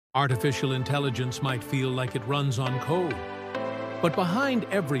Artificial intelligence might feel like it runs on code. But behind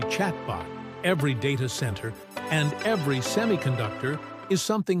every chatbot, every data center, and every semiconductor is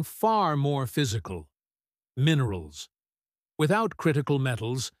something far more physical: minerals. Without critical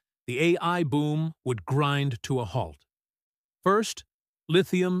metals, the AI boom would grind to a halt. First,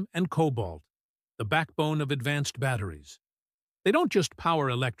 lithium and cobalt, the backbone of advanced batteries. They don't just power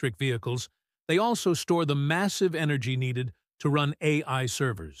electric vehicles, they also store the massive energy needed to run AI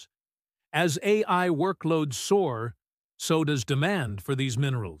servers. As AI workloads soar, so does demand for these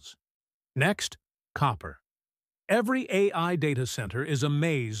minerals. Next, copper. Every AI data center is a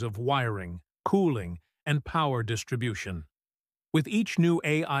maze of wiring, cooling, and power distribution. With each new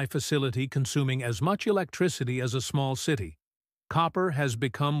AI facility consuming as much electricity as a small city, copper has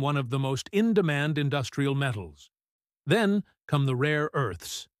become one of the most in-demand industrial metals. Then come the rare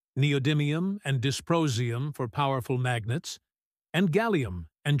earths, neodymium and dysprosium for powerful magnets, and gallium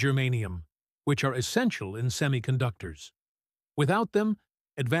and germanium, which are essential in semiconductors. Without them,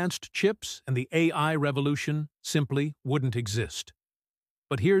 advanced chips and the AI revolution simply wouldn't exist.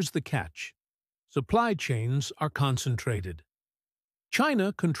 But here's the catch: supply chains are concentrated.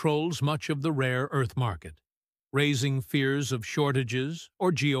 China controls much of the rare earth market, raising fears of shortages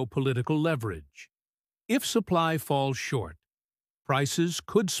or geopolitical leverage. If supply falls short, prices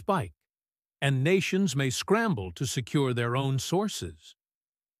could spike, and nations may scramble to secure their own sources.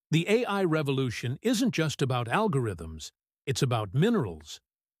 The AI revolution isn't just about algorithms, it's about minerals.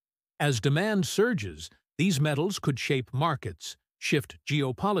 As demand surges, these metals could shape markets, shift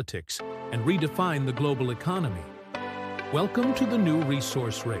geopolitics, and redefine the global economy. Welcome to the new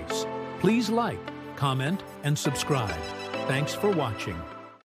resource race. Please like, comment, and subscribe. Thanks for watching.